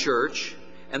up in the church.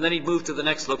 And then he'd move to the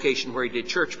next location where he did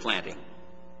church planting.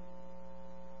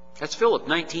 That's Philip,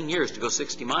 19 years to go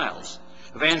 60 miles,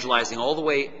 evangelizing all the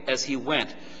way as he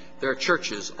went. There are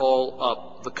churches all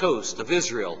up the coast of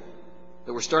Israel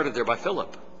that were started there by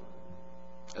Philip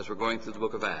as we're going through the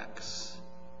book of Acts.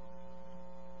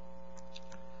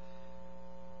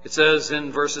 It says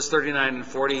in verses 39 and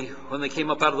 40, when they came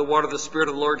up out of the water, the Spirit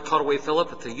of the Lord caught away Philip,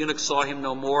 but the eunuch saw him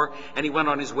no more, and he went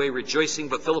on his way rejoicing.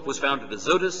 But Philip was found at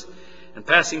Azotus, and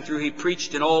passing through, he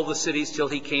preached in all the cities till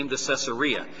he came to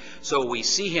Caesarea. So we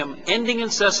see him ending in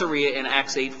Caesarea in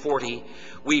Acts 8:40.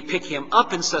 We pick him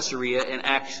up in Caesarea in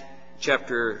Acts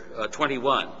chapter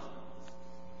 21.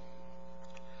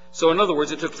 So in other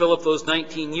words, it took Philip those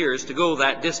 19 years to go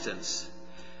that distance.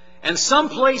 And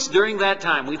someplace during that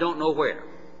time, we don't know where,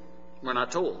 we're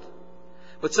not told,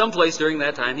 but someplace during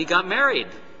that time he got married.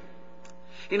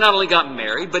 He not only got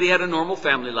married, but he had a normal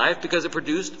family life because it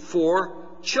produced 4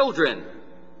 children.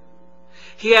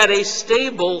 He had a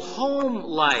stable home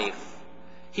life.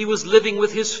 He was living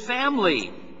with his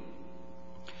family.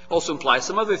 Also implies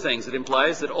some other things. It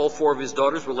implies that all 4 of his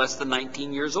daughters were less than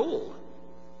 19 years old.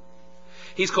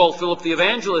 He's called Philip the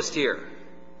evangelist here.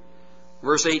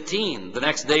 Verse 18, the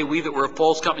next day we that were of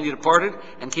Paul's company departed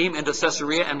and came into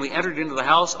Caesarea, and we entered into the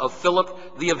house of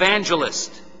Philip the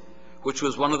evangelist, which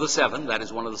was one of the 7, that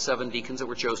is one of the 7 deacons that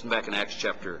were chosen back in Acts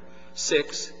chapter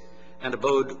 6, and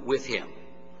abode with him.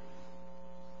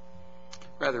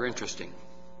 Rather interesting.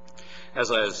 As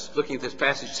I was looking at this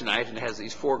passage tonight, and it has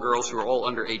these 4 girls who are all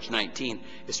under age 19,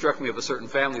 it struck me of a certain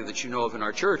family that you know of in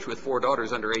our church with 4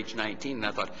 daughters under age 19, and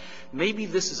I thought, maybe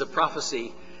this is a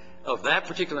prophecy of that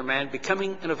particular man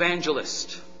becoming an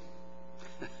evangelist.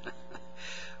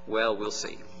 Well, we'll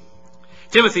see.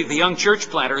 Timothy, the young church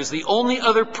planter, is the only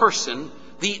other person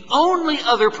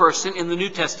in the New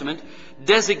Testament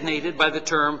designated by the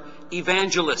term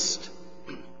evangelist.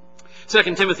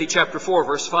 2 Timothy chapter 4,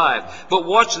 verse 5. But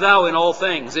watch thou in all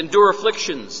things, endure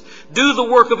afflictions, do the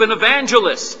work of an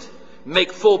evangelist,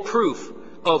 make full proof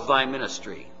of thy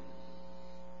ministry.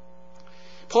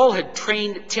 Paul had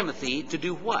trained Timothy to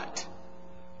do what?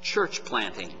 Church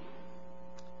planting.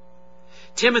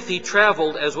 Timothy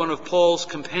traveled as one of Paul's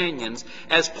companions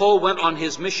as Paul went on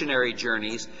his missionary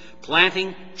journeys,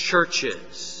 planting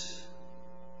churches.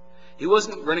 He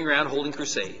wasn't running around holding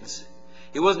crusades.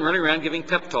 He wasn't running around giving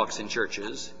pep talks in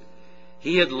churches.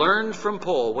 He had learned from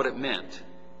Paul what it meant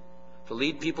to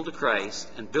lead people to Christ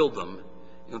and build them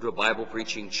into a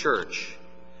Bible-preaching church.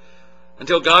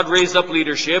 Until God raised up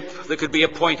leadership that could be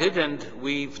appointed, and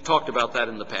we've talked about that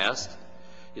in the past,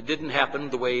 it didn't happen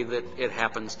the way that it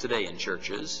happens today in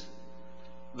churches.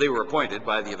 They were appointed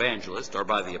by the evangelist or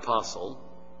by the apostle.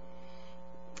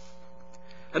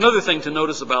 Another thing to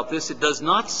notice about this, it does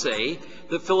not say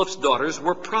that Philip's daughters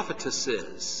were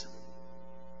prophetesses.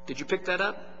 Did you pick that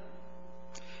up?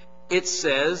 It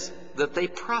says that they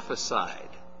prophesied,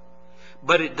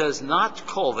 but it does not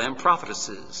call them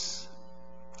prophetesses.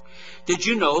 Did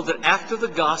you know that after the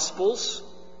Gospels,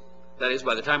 that is,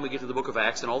 by the time we get to the book of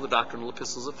Acts and all the doctrinal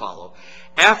epistles that follow,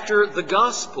 after the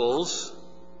Gospels,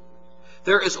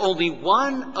 there is only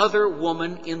one other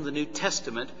woman in the New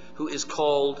Testament who is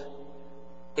called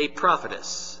a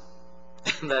prophetess,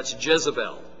 and that's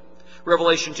Jezebel.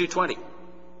 Revelation 2:20.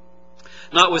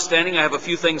 Notwithstanding, I have a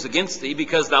few things against thee,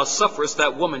 because thou sufferest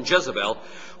that woman Jezebel,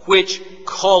 which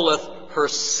calleth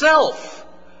herself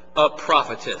a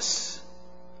prophetess,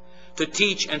 to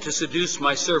teach and to seduce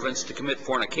my servants to commit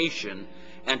fornication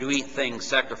and to eat things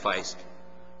sacrificed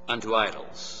unto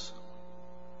idols.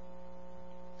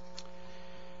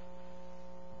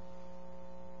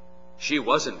 She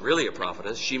wasn't really a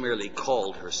prophetess. She merely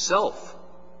called herself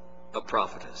a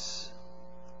prophetess.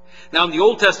 Now, in the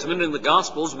Old Testament, in the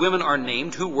Gospels, women are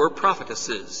named who were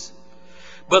prophetesses.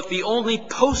 But the only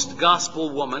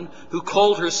post-gospel woman who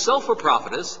called herself a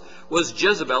prophetess was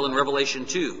Jezebel in Revelation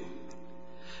 2.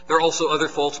 There are also other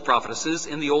false prophetesses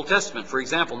in the Old Testament. For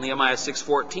example, Nehemiah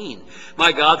 6:14.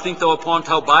 My God, think thou upon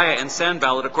Tobiah and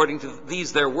Sanballat according to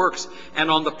these their works, and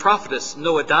on the prophetess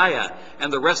Noadiah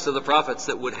and the rest of the prophets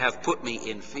that would have put me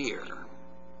in fear.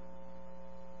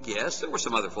 Yes, there were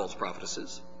some other false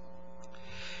prophetesses.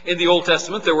 In the Old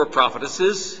Testament, there were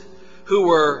prophetesses who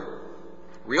were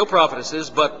real prophetesses,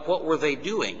 but what were they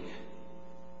doing?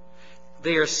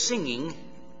 They are singing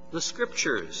the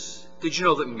Scriptures. Did you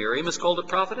know that Miriam is called a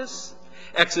prophetess?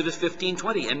 Exodus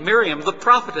 15:20. And Miriam, the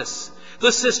prophetess,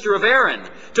 the sister of Aaron,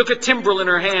 took a timbrel in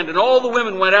her hand, and all the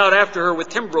women went out after her with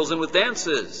timbrels and with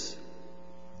dances.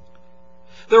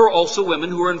 There were also women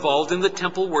who were involved in the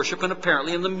temple worship and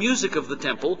apparently in the music of the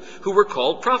temple who were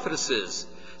called prophetesses.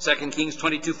 2 Kings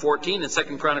 22:14 and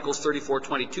 2 Chronicles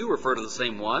 34:22 refer to the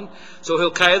same one. So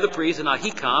Hilkiah the priest and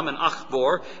Ahikam and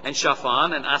Achbor and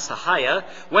Shaphan and Asahiah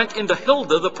went into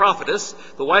Hilda the prophetess,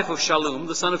 the wife of Shallum,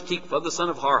 the son of Tikva, the son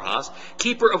of Harhas,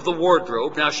 keeper of the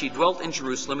wardrobe. Now she dwelt in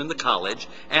Jerusalem in the college,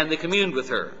 and they communed with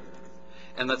her.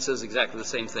 And that says exactly the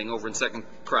same thing over in 2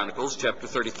 Chronicles chapter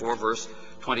 34, verse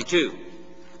 22.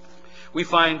 We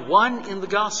find one in the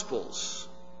Gospels,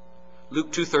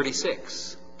 Luke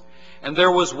 2:36. And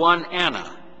there was one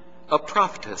Anna, a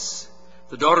prophetess,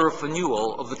 the daughter of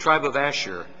Phanuel of the tribe of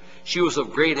Asher. She was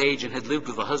of great age and had lived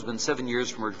with a husband 7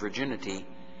 years from her virginity.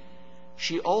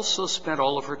 She also spent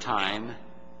all of her time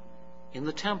in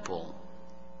the temple.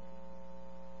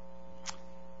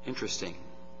 Interesting.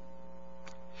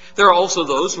 There are also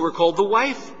those who were called the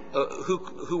wife,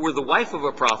 who were the wife of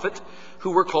a prophet,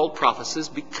 who were called prophetesses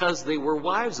because they were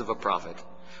wives of a prophet.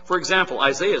 For example,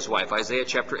 Isaiah's wife, Isaiah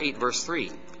chapter 8, verse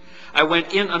 3. I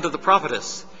went in unto the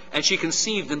prophetess, and she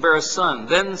conceived and bare a son.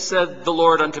 Then said the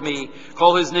Lord unto me,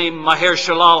 call his name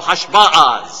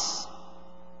Maher-shalal-Hashbaz.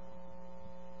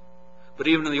 But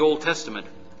even in the Old Testament,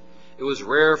 it was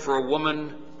rare for a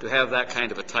woman to have that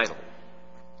kind of a title.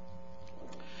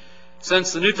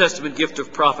 Since the New Testament gift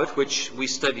of prophet, which we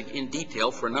studied in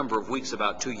detail for a number of weeks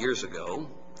about 2 years ago,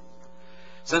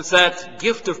 since that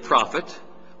gift of prophet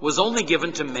was only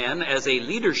given to men as a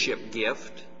leadership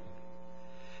gift,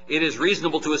 it is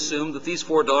reasonable to assume that these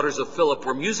 4 daughters of Philip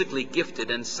were musically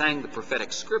gifted and sang the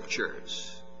prophetic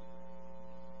scriptures.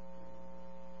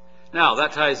 Now,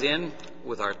 that ties in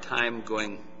with our time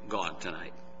gone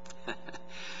tonight. I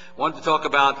wanted to talk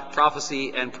about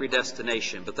prophecy and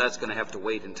predestination, but that's going to have to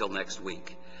wait until next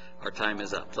week. Our time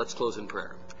is up. Let's close in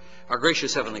prayer. Our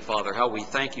gracious Heavenly Father, how we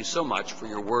thank you so much for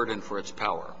your word and for its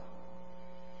power.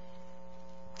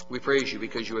 We praise you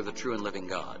because you are the true and living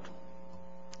God.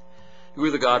 You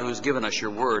are the God who has given us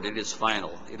your word. It is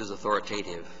final. It is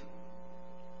authoritative.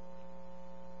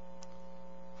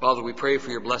 Father, we pray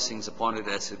for your blessings upon it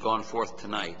as it has gone forth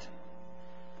tonight,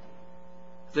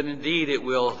 that indeed it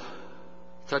will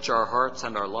touch our hearts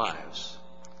and our lives,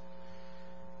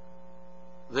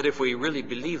 that if we really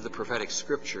believe the prophetic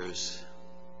scriptures,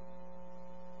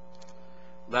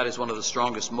 that is one of the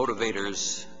strongest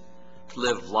motivators to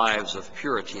live lives of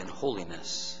purity and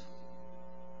holiness.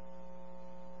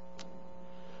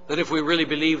 That if we really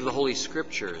believe the Holy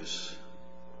Scriptures,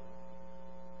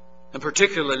 and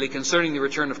particularly concerning the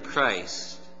return of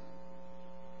Christ.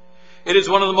 It is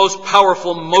one of the most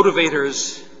powerful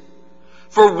motivators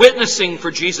for witnessing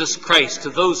for Jesus Christ to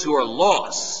those who are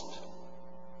lost.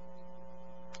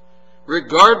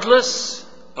 Regardless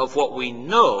of what we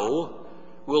know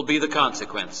will be the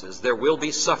consequences. There will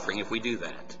be suffering if we do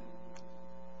that.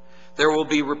 There will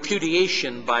be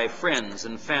repudiation by friends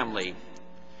and family.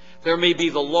 There may be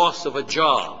the loss of a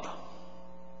job.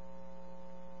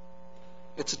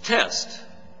 It's a test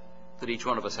that each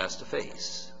one of us has to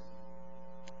face.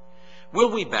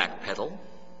 Will we backpedal?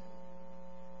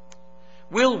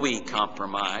 Will we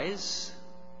compromise?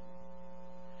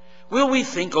 Will we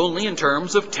think only in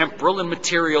terms of temporal and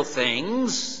material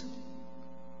things?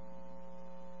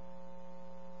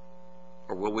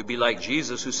 Or will we be like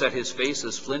Jesus, who set his face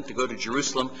as flint to go to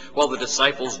Jerusalem while the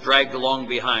disciples dragged along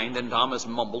behind, and Thomas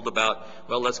mumbled about,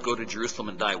 well, let's go to Jerusalem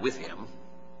and die with him?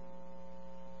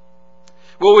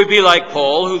 Will we be like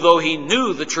Paul, who, though he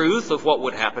knew the truth of what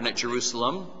would happen at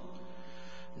Jerusalem,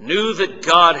 knew that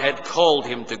God had called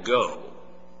him to go,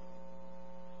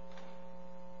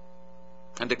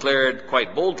 and declared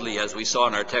quite boldly, as we saw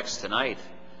in our text tonight,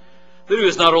 that he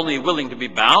was not only willing to be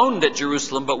bound at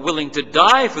Jerusalem, but willing to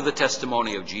die for the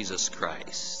testimony of Jesus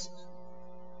Christ?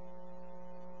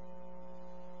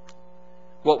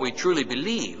 What we truly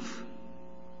believe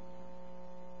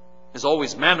is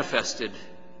always manifested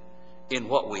in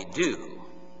what we do.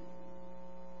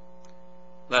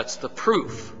 That's the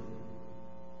proof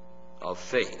of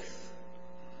faith.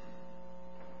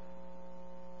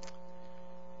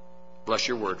 Bless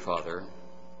your word, Father.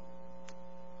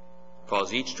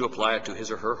 Cause each to apply it to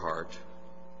his or her heart.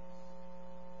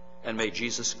 And may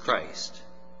Jesus Christ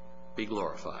be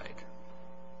glorified.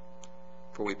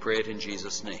 For we pray it in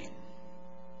Jesus' name.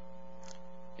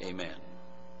 Amen.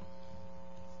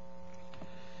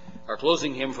 Our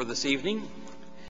closing hymn for this evening